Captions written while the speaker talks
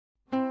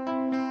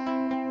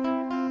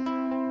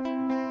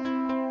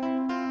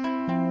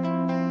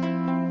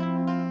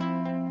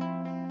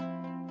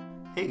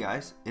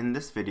guys, in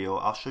this video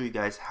I'll show you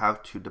guys how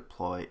to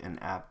deploy an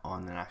app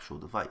on an actual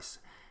device.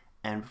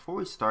 And before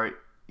we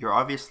start, you're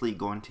obviously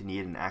going to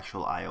need an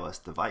actual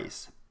iOS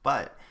device,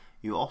 but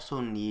you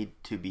also need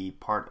to be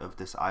part of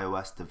this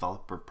iOS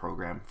developer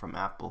program from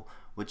Apple,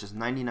 which is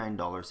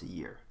 $99 a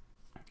year.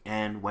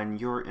 And when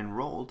you're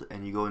enrolled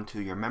and you go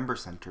into your member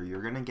center,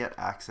 you're going to get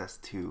access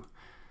to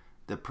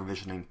the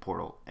provisioning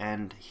portal.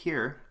 And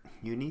here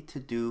you need to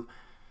do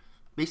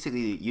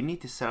you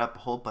need to set up a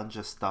whole bunch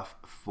of stuff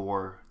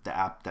for the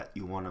app that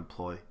you want to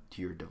deploy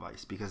to your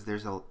device, because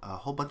there's a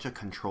whole bunch of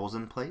controls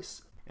in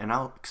place, and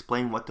I'll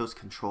explain what those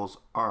controls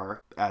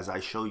are as I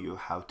show you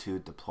how to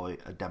deploy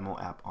a demo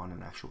app on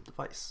an actual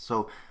device.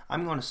 So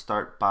I'm going to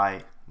start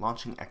by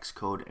launching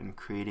Xcode and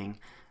creating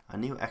a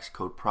new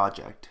Xcode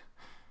project,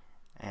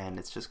 and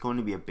it's just going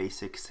to be a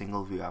basic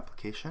single view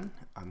application.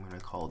 I'm going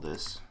to call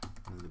this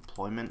the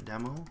deployment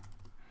demo.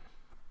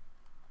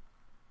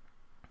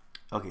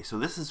 Okay, so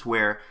this is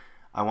where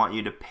I want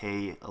you to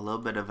pay a little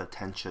bit of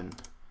attention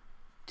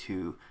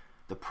to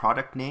the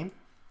product name,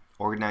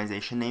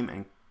 organization name,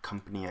 and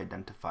company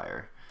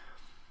identifier.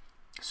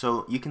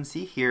 So you can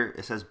see here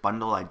it says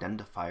bundle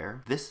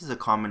identifier. This is a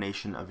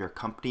combination of your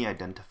company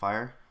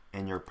identifier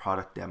and your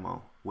product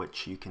demo,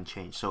 which you can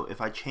change. So if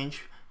I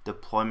change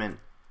deployment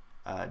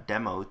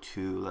demo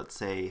to, let's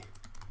say,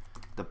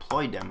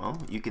 deploy demo,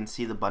 you can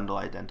see the bundle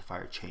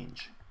identifier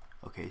change.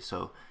 Okay,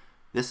 so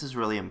this is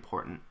really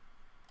important,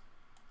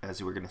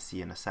 as we're going to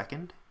see in a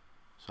second.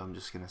 So I'm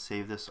just going to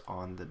save this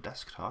on the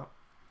desktop.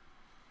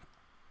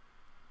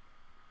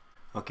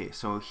 Okay,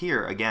 so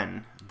here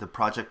again, the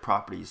project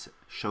properties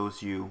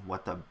shows you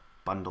what the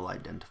bundle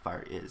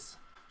identifier is.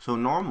 So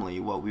normally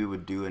what we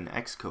would do in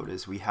Xcode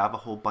is we have a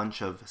whole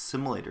bunch of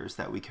simulators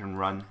that we can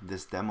run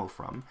this demo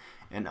from,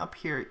 and up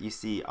here you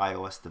see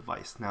iOS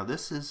device. Now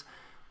this is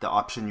the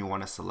option you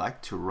want to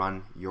select to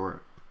run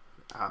your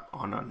app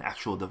on an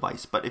actual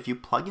device, but if you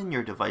plug in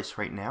your device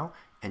right now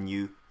and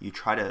you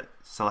try to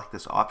select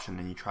this option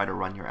and you try to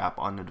run your app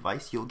on the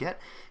device, you'll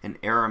get an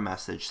error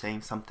message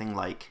saying something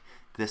like,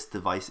 this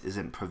device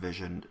isn't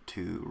provisioned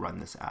to run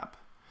this app.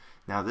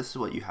 Now this is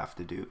what you have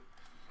to do.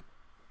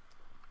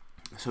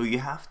 So you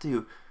have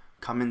to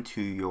come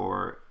into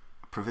your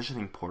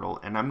provisioning portal,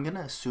 and I'm going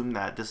to assume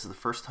that this is the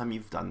first time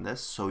you've done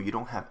this, so you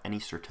don't have any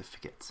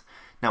certificates.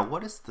 Now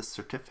what is the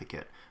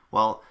certificate?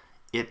 Well,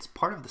 it's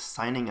part of the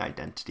signing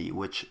identity,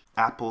 which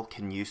Apple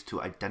can use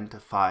to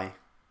identify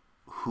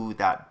who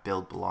that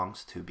build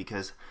belongs to,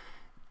 because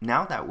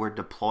now that we're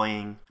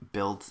deploying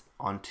builds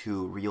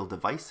onto real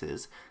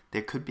devices,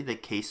 there could be the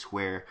case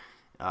where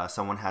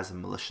someone has a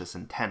malicious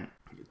intent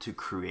to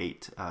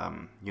create a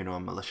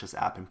malicious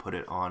app and put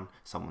it on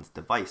someone's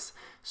device.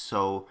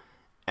 So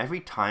every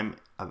time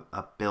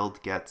a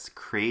build gets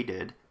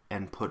created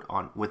and put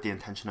on with the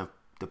intention of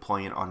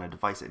deploying it on a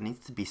device, it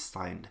needs to be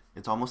signed.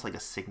 It's almost like a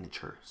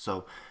signature.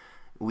 So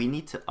we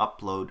need to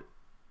upload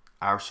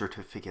our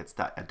certificates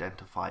that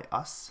identify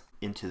us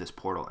into this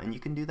portal, and you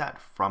can do that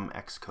from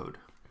Xcode.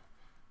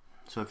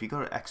 So if you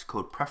go to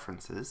Xcode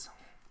Preferences,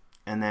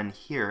 and then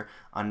here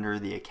under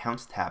the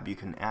Accounts tab, you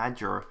can add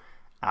your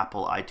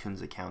Apple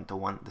iTunes account,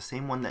 the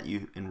same one that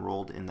you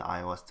enrolled in the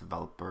iOS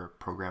developer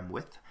program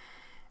with,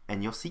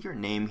 and you'll see your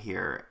name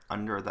here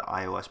under the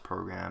iOS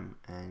program,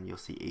 and you'll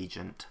see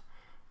agent.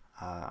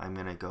 I'm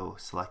gonna go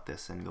select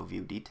this and go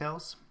view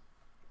details,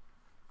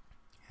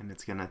 and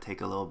it's gonna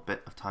take a little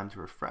bit of time to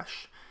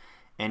refresh.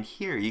 And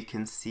here you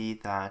can see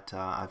that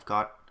I've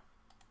got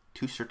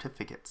two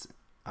certificates,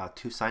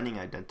 two signing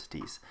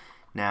identities.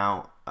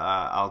 Now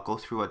I'll go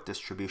through what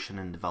distribution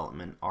and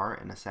development are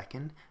in a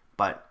second,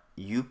 but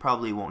you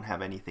probably won't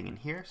have anything in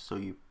here, so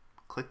you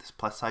click this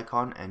plus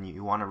icon and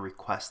you want to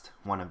request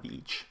one of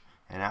each.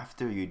 And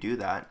after you do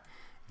that,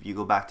 if you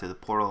go back to the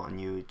portal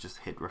and you just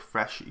hit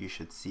refresh, you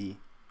should see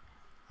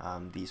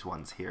these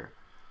ones here.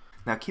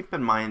 Now keep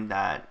in mind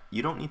that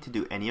you don't need to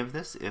do any of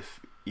this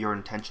if your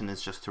intention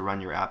is just to run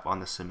your app on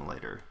the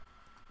simulator.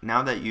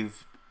 Now that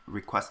you've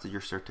requested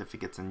your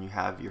certificates and you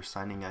have your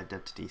signing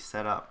identity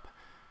set up,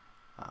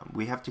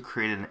 we have to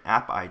create an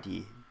app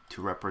ID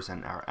to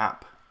represent our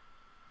app.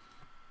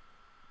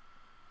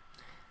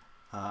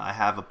 I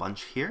have a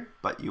bunch here,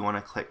 but you want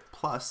to click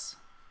plus,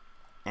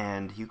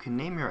 and you can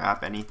name your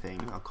app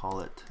anything. I'll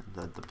call it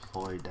the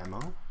deploy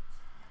demo.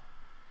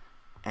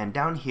 And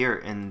down here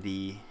in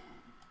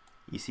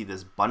you see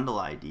this bundle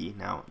ID.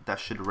 Now that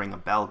should ring a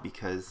bell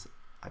because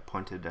I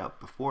pointed it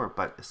out before,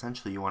 but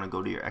essentially you want to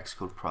go to your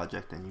Xcode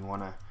project and you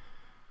want to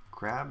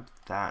grab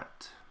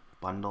that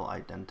bundle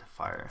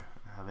identifier.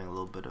 I'm having a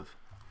little bit of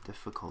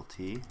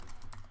difficulty,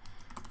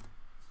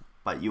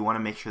 but you want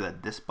to make sure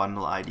that this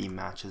bundle ID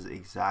matches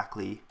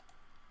exactly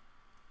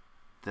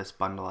this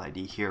bundle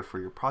ID here for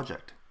your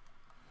project.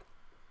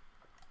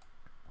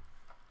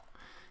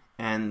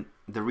 And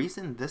the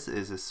reason this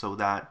is so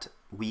that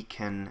we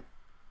can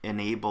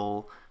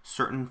enable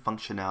certain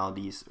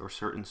functionalities or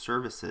certain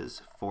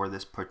services for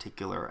this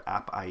particular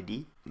app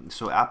ID.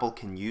 So Apple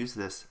can use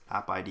this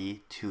app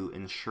ID to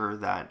ensure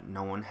that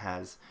no one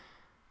has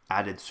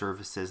added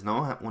services.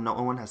 No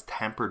one has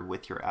tampered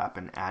with your app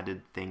and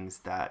added things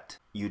that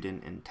you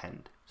didn't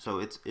intend. So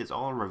it's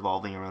all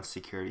revolving around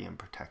security and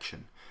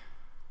protection.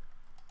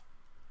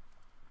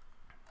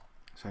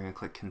 So I'm going to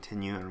click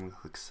continue and I'm going to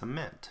click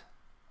submit.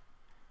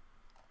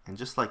 And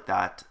just like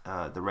that,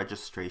 the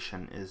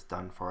registration is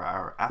done for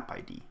our app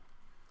ID.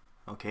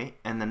 Okay,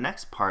 and the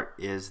next part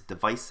is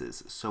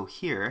devices. So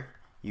here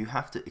you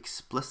have to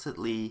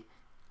explicitly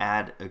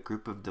add a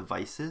group of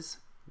devices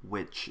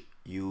which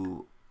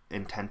you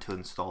intend to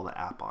install the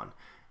app on.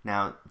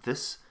 Now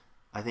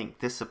I think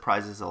this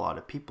surprises a lot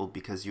of people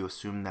because you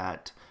assume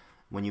that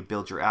when you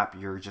build your app,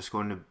 you're just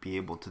going to be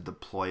able to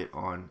deploy it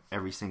on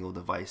every single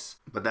device.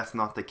 But that's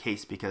not the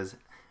case, because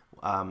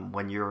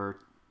when you're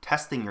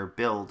testing your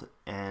build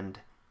and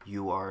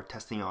you are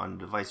testing it on a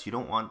device, you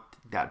don't want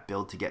that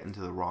build to get into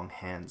the wrong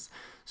hands.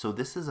 So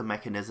this is a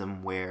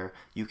mechanism where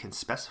you can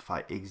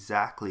specify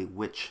exactly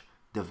which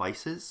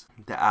devices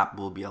the app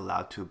will be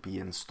allowed to be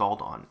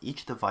installed on.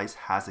 Each device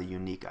has a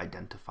unique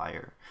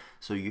identifier.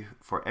 So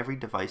for every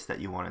device that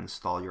you want to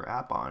install your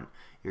app on,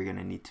 you're going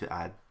to need to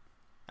add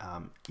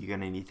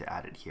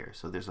it here.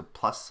 So there's a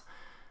plus,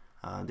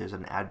 there's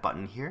an add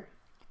button here,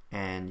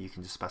 and you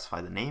can just specify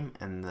the name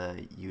and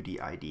the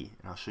UDID.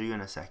 And I'll show you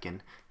in a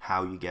second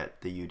how you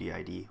get the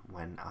UDID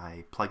when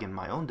I plug in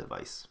my own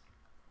device.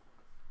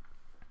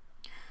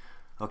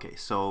 Okay,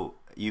 so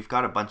you've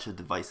got a bunch of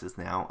devices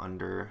now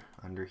under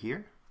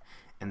here.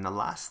 And the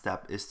last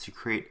step is to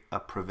create a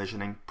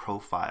provisioning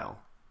profile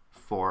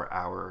for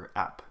our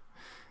app.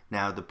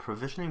 Now the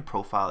provisioning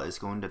profile is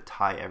going to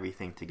tie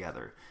everything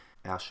together.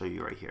 And I'll show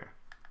you right here.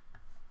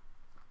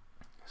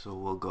 So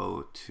we'll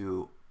go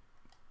to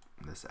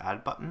this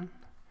add button.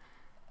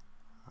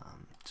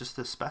 Just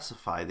to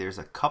specify, there's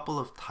a couple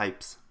of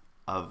types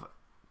of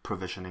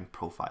provisioning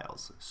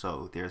profiles.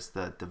 So there's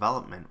the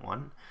development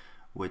one,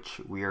 which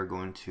we are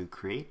going to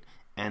create,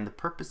 and the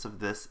purpose of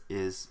this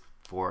is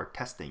for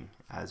testing,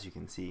 as you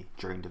can see,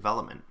 during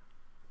development.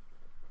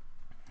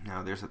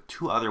 Now there's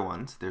two other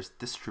ones. There's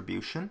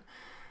distribution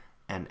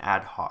and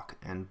ad hoc,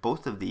 and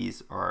both of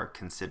these are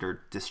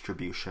considered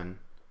distribution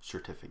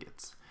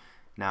certificates.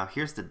 Now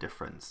here's the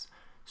difference.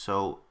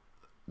 So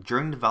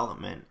during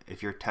development,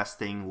 if you're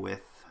testing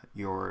with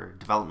your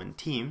development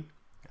team,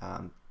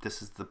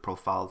 this is the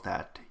profile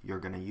that you're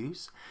going to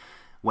use.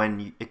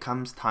 When it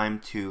comes time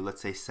to,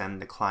 let's say,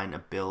 send the client a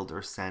build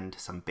or send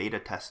some beta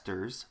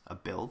testers a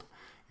build,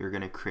 you're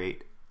going to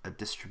create a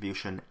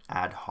distribution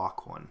ad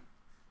hoc one.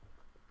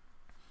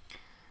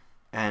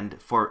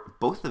 And for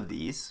both of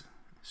these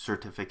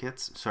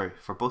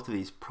for both of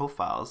these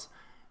profiles,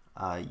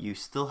 you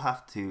still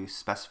have to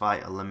specify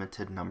a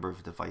limited number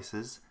of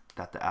devices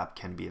that the app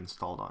can be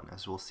installed on,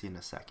 as we'll see in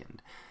a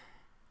second.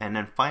 And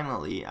then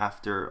finally,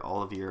 after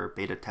all of your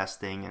beta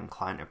testing and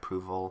client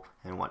approval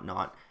and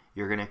whatnot,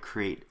 you're going to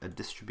create a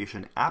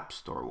distribution app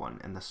store one,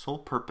 and the sole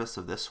purpose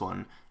of this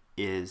one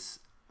is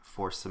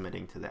for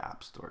submitting to the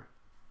app store.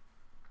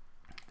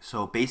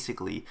 So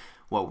basically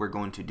what we're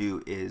going to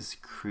do is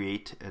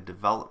create a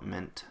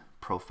development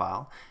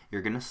profile.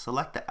 You're going to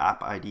select the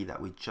app ID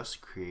that we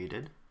just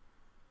created.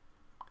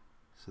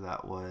 So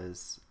that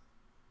was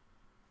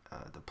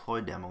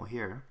deploy demo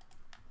here.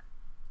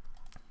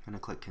 I'm going to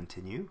click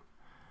continue.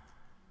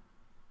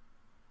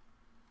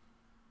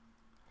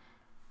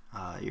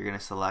 You're going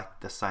to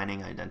select the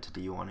signing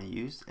identity you want to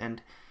use,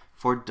 and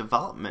for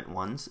development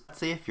ones, let's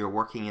say if you're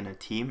working in a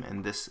team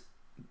and this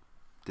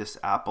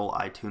Apple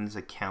iTunes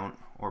account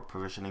or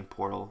provisioning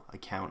portal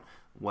account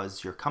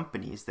was your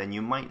company's, then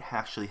you might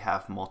actually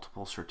have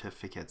multiple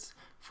certificates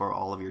for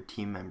all of your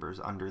team members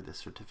under the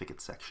certificate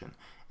section,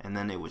 and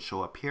then it would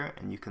show up here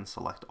and you can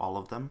select all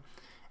of them.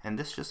 And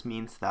this just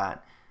means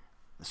that,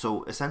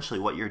 so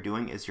essentially what you're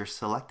doing is you're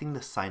selecting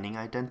the signing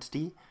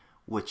identity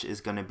which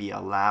is going to be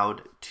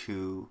allowed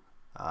to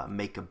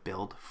make a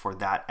build for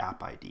that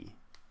app ID.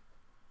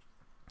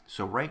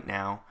 So right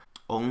now,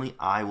 only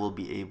I will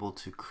be able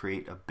to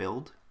create a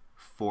build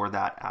for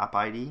that app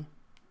ID.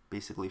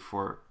 Basically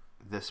for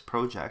this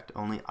project,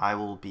 only I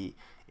will be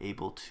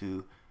able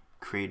to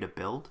create a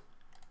build,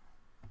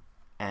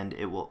 and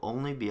it will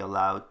only be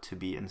allowed to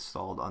be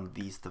installed on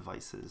these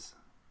devices.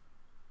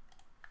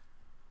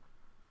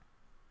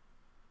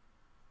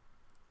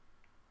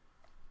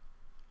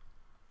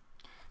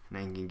 And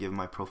I can give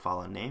my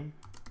profile a name.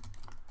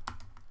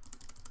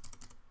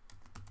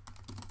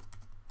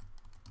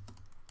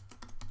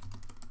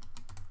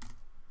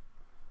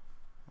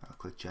 I'll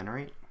click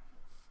generate.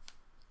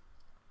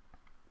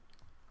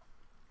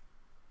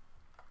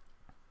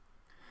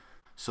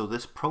 So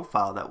this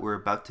profile that we're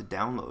about to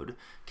download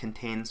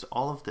contains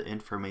all of the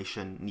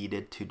information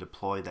needed to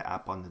deploy the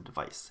app on the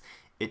device.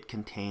 It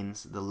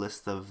contains the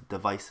list of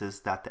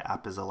devices that the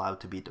app is allowed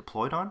to be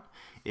deployed on.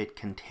 It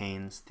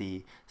contains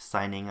the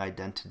signing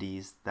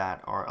identities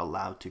that are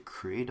allowed to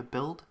create a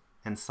build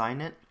and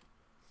sign it.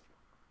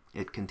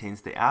 It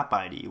contains the app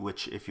ID,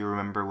 which, if you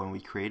remember when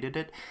we created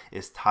it,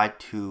 is tied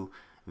to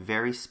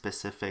very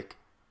specific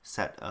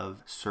set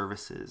of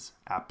services,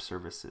 app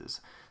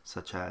services,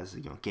 such as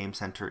Game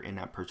Center,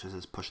 in-app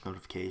purchases, push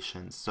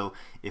notifications. So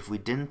if we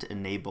didn't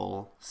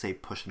enable, say,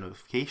 push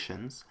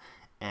notifications,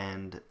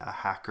 and a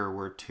hacker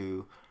were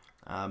to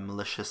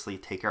maliciously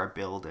take our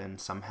build and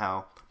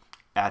somehow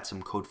add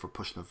some code for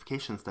push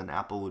notifications, then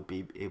Apple would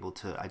be able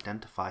to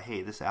identify,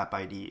 hey, this app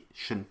ID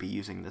shouldn't be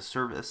using this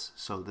service,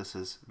 so this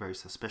is very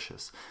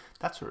suspicious,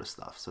 that sort of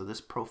stuff. So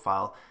this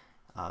profile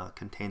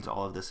contains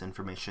all of this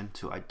information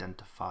to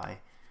identify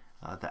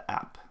the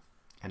app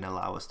and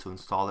allow us to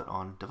install it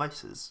on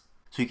devices.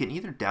 So you can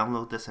either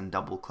download this and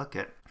double click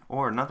it,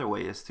 or another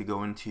way is to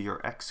go into your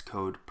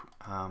Xcode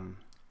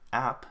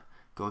app,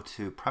 go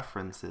to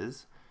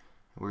Preferences.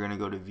 We're going to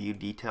go to View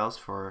Details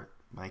for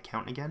my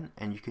account again,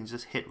 and you can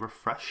just hit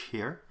refresh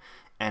here,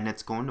 and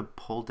it's going to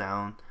pull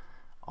down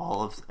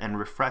and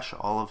refresh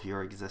all of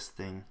your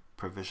existing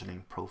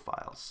provisioning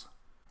profiles.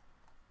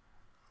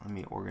 Let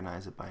me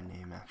organize it by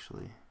name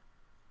actually.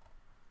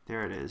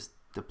 There it is,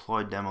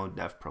 Deploy Demo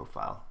Dev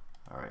Profile.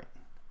 Alright.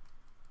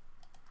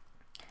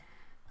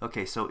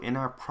 Okay, so in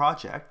our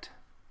project,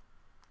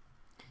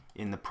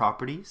 in the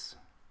properties,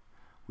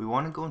 we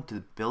want to go into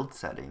the build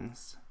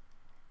settings,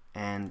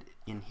 and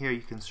in here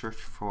you can search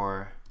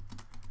for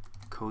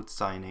code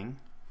signing.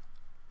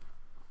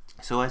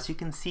 So as you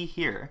can see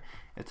here,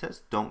 it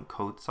says don't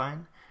code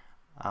sign.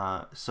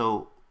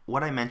 So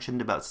what I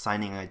mentioned about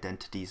signing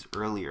identities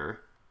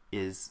earlier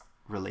is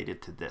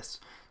related to this.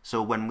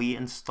 So when we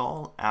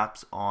install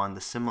apps on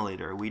the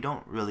simulator, we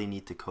don't really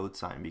need to code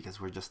sign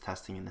because we're just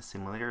testing in the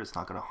simulator. It's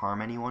not going to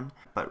harm anyone.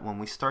 But when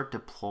we start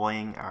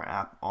deploying our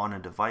app on a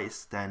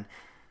device, then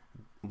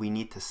we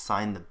need to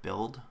sign the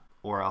build,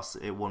 or else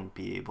it won't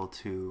be able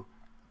to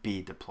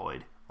be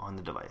deployed on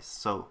the device.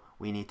 So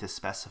we need to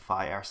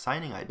specify our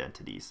signing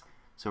identities.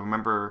 So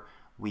remember,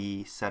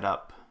 we set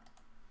up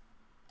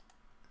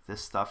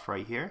this stuff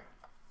right here.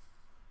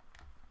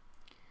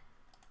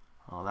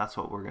 Well, that's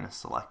what we're going to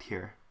select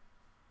here.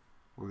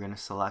 We're going to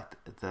select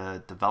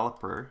the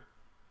developer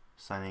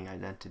signing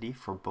identity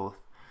for both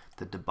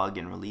the debug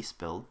and release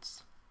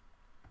builds.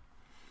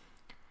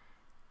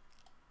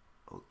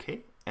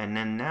 Okay, and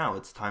then now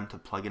it's time to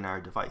plug in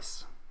our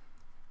device.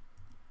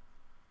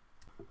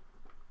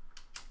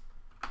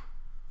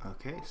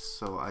 Okay,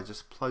 so I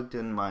just plugged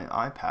in my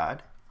iPad,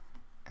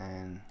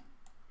 and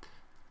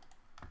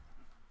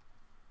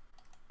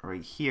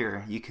right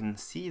here you can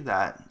see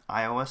that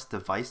iOS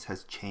device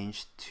has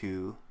changed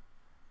to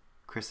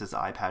Chris's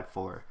iPad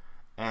 4,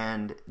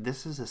 and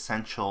this is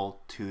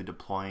essential to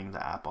deploying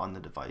the app on the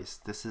device.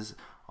 This is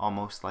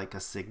almost like a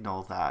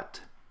signal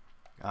that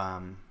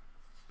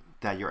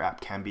that your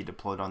app can be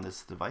deployed on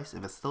this device.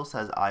 If it still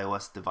says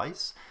iOS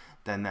device,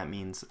 then that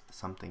means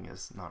something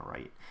is not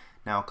right.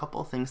 Now, a couple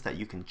of things that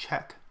you can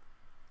check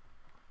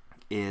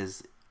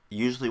is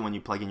usually when you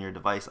plug in your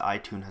device,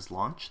 iTunes has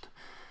launched,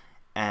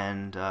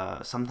 and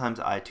sometimes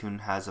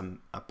iTunes has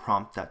a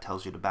prompt that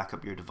tells you to back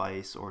up your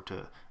device or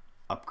to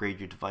upgrade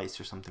your device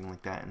or something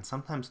like that, and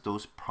sometimes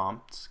those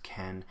prompts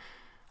can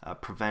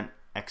prevent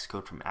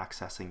Xcode from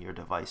accessing your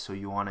device, so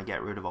you want to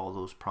get rid of all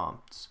those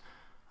prompts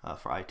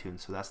for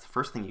iTunes. So that's the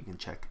first thing you can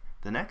check.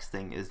 The next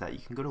thing is that you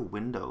can go to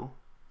Window,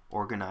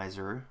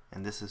 Organizer,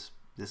 and this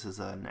is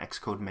an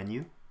Xcode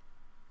menu,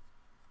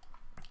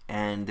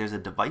 and there's a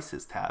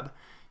Devices tab.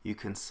 You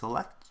can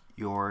select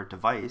your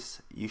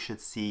device. You should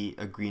see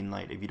a green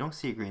light. If you don't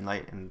see a green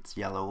light and it's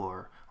yellow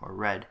or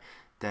red,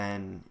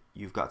 then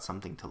you've got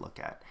something to look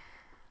at,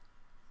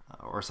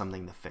 or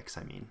something to fix,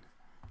 I mean.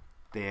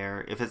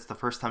 If it's the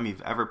first time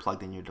you've ever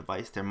plugged in your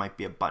device, there might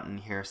be a button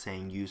here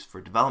saying use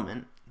for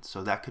development,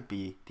 so that could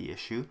be the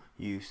issue.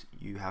 You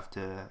have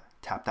to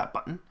tap that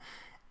button,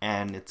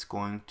 and it's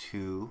going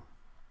to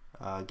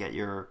get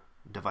your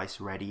device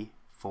ready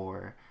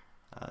for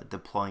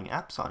deploying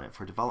apps on it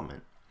for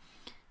development.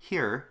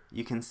 Here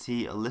you can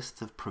see a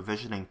list of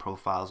provisioning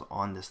profiles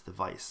on this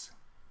device.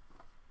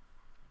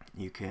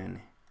 You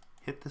can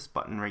hit this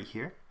button right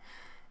here,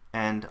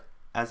 and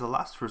as a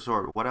last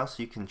resort, what else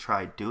you can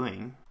try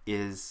doing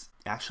is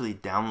actually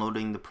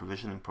downloading the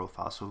provisioning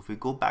profile. So if we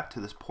go back to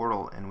this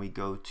portal and we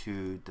go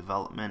to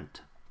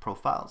development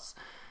profiles,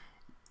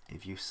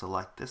 if you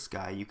select this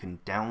guy, you can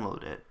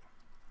download it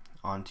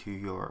onto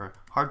your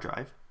hard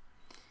drive,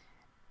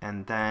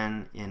 and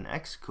then in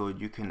Xcode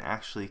you can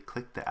actually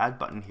click the add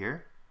button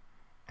here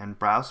and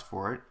browse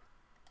for it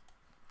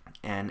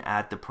and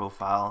add the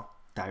profile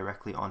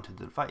directly onto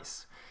the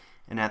device.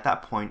 And at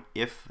that point,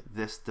 if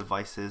this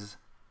device's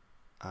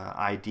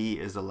ID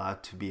is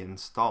allowed to be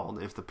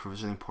installed, if the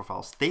provisioning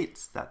profile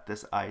states that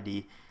this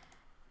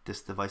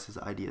device's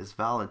ID is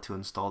valid to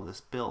install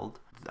this build,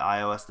 the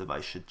iOS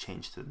device should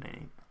change to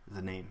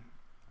the name.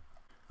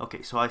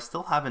 Okay, so I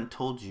still haven't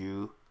told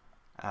you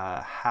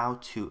how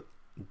to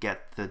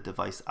get the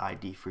device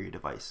ID for your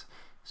device.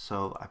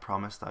 So I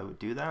promised I would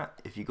do that.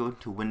 If you go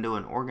to Window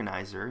and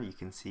Organizer, you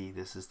can see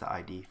this is the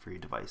ID for your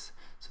device.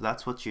 So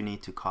that's what you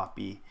need to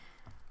copy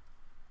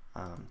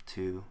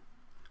to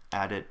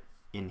add it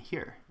in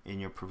here in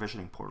your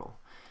provisioning portal.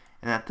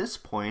 And at this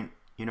point,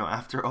 you know,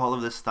 after all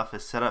of this stuff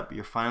is set up,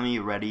 you're finally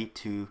ready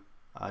to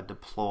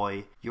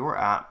deploy your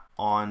app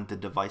on the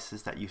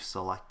devices that you've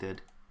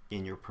selected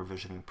in your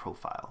provisioning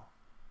profile.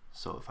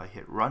 So if I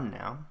hit run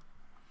now,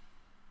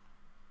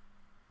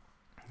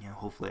 you know,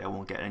 hopefully I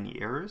won't get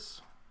any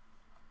errors.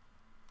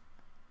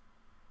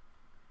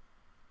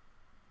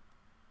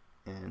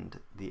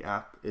 And the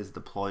app is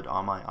deployed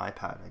on my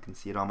iPad. I can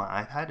see it on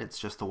my iPad. It's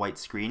just a white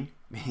screen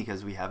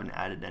because we haven't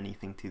added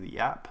anything to the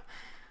app,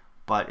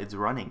 but it's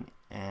running,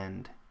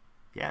 and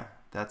yeah,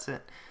 that's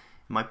it.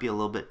 It might be a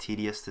little bit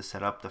tedious to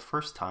set up the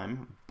first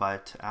time,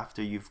 but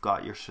after you've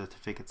got your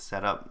certificate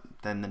set up,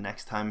 then the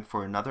next time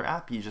for another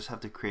app, you just have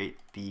to create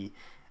the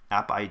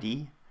app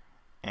ID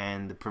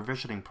and the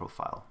provisioning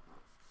profile.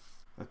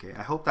 Okay,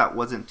 I hope that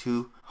wasn't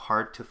too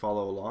hard to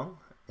follow along,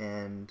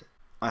 and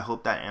I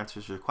hope that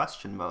answers your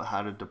question about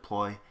how to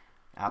deploy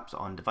apps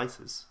on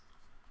devices.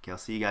 Okay, I'll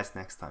see you guys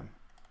next time.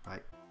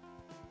 Bye.